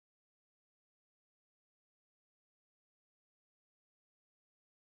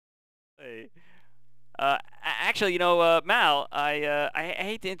Hey. Actually, Mal, I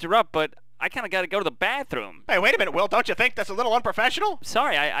hate to interrupt, but I kind of got to go to the bathroom. Hey, wait a minute, Will. Don't you think that's a little unprofessional?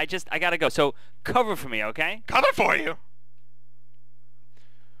 Sorry, I got to go. So cover for me, okay? Cover for you?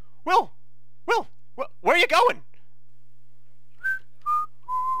 Will, where are you going?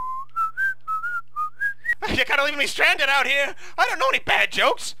 You're kind of leaving me stranded out here. I don't know any bad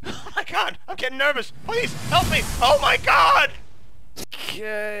jokes. Oh my God, I'm getting nervous. Please help me. Oh my God.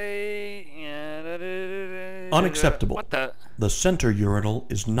 Okay. Unacceptable. What the? The center urinal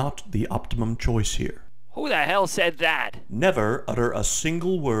is not the optimum choice here. Who the hell said that? Never utter a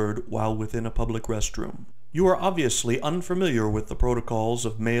single word while within a public restroom. You are obviously unfamiliar with the protocols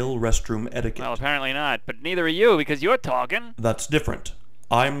of male restroom etiquette. Well, apparently not, but neither are you because you're talking. That's different.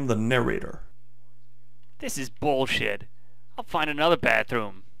 I'm the narrator. This is bullshit. I'll find another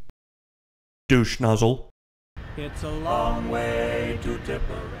bathroom. Douche nozzle. It's a long way to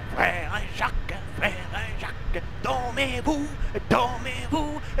Tipperary.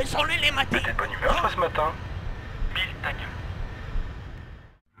 Peut-être bonne humeur toi ce matin. Bille ta gueule.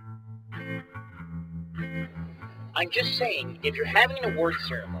 I'm just saying, if you're having an awards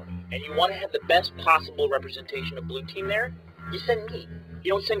ceremony and you want to have the best possible representation of Blue Team there, you send me.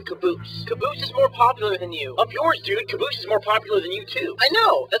 You don't send Caboose. Caboose is more popular than you. Of yours, dude, Caboose is more popular than you, too. I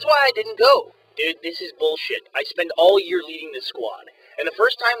know. That's why I didn't go. Dude, this is bullshit. I spend all year leading this squad. And the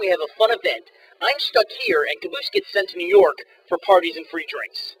first time we have a fun event, I'm stuck here and Caboose gets sent to New York for parties and free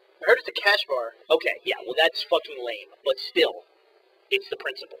drinks. I heard it's a cash bar. Okay, yeah, well that's fucking lame. But still, it's the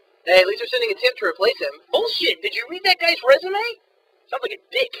principle. Hey, at least they're sending a tip to replace him. Bullshit! Did you read that guy's resume? Sounds like a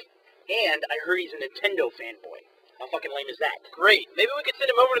dick. And I heard he's a Nintendo fanboy. How fucking lame is that? Great. Maybe we could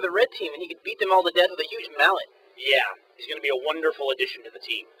send him over to the red team and he could beat them all to death with a huge mallet. Yeah, he's gonna be a wonderful addition to the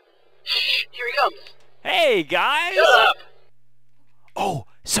team. Shh, here he comes. Hey, guys! Shut up! Oh,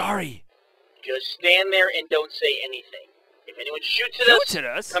 sorry. Just stand there and don't say anything. If anyone shoots at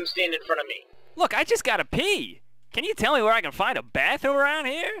us, come stand in front of me. Look, I just gotta pee. Can you tell me where I can find a bathroom around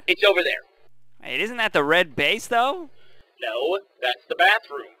here? It's over there. Wait, isn't that the red base, though? No, that's the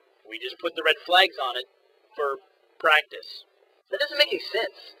bathroom. We just put the red flags on it for practice. That doesn't make any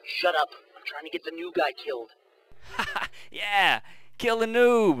sense. Shut up. I'm trying to get the new guy killed. Yeah, kill the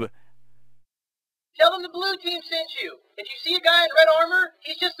noob. Tell them the blue team sent you. If you see a guy in red armor,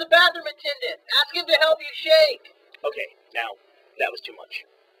 he's just the bathroom attendant. Ask him to help you shake. Okay, now, that was too much.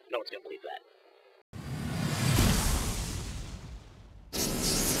 No one's gonna believe that.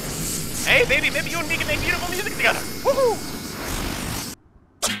 Hey, baby, maybe you and me can make beautiful music together. Woohoo!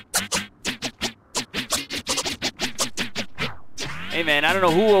 Hey, man, I don't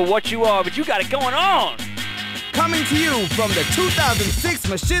know who or what you are, but you got it going on. Coming to you from the 2006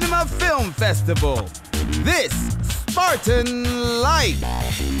 Machinima Film Festival, this Spartan Life.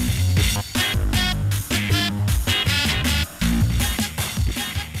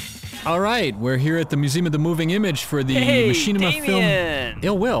 All right, we're here at the Museum of the Moving Image for the Machinima Damien. film.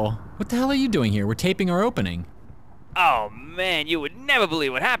 Ill Will, what the hell are you doing here? We're taping our opening. Oh, man, you would never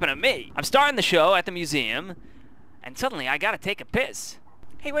believe what happened to me. I'm starting the show at the museum, and suddenly I gotta take a piss.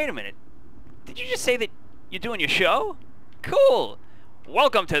 Hey, wait a minute. Did you just say that you're doing your show? Cool.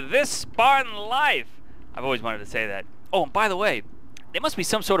 Welcome to This Spartan Life. I've always wanted to say that. Oh, and by the way, there must be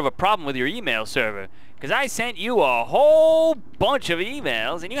some sort of a problem with your email server, because I sent you a whole bunch of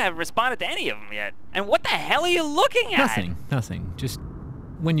emails, and you haven't responded to any of them yet. And what the hell are you looking at? Nothing. Just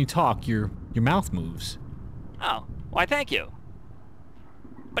when you talk, your mouth moves. Oh, why thank you.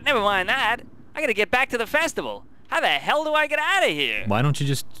 But never mind that. I gotta get back to the festival. How the hell do I get out of here? Why don't you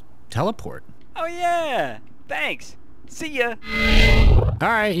just teleport? Oh yeah, thanks. See ya. All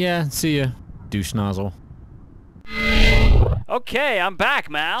right, yeah, see ya, douche nozzle. Okay, I'm back,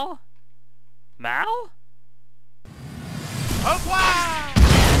 Mal. Mal?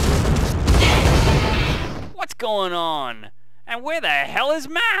 What's going on? And where the hell is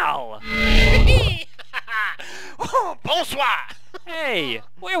Mal? Oh, bonsoir. Hey,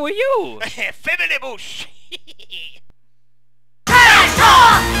 where were you? Fibbly-boosh.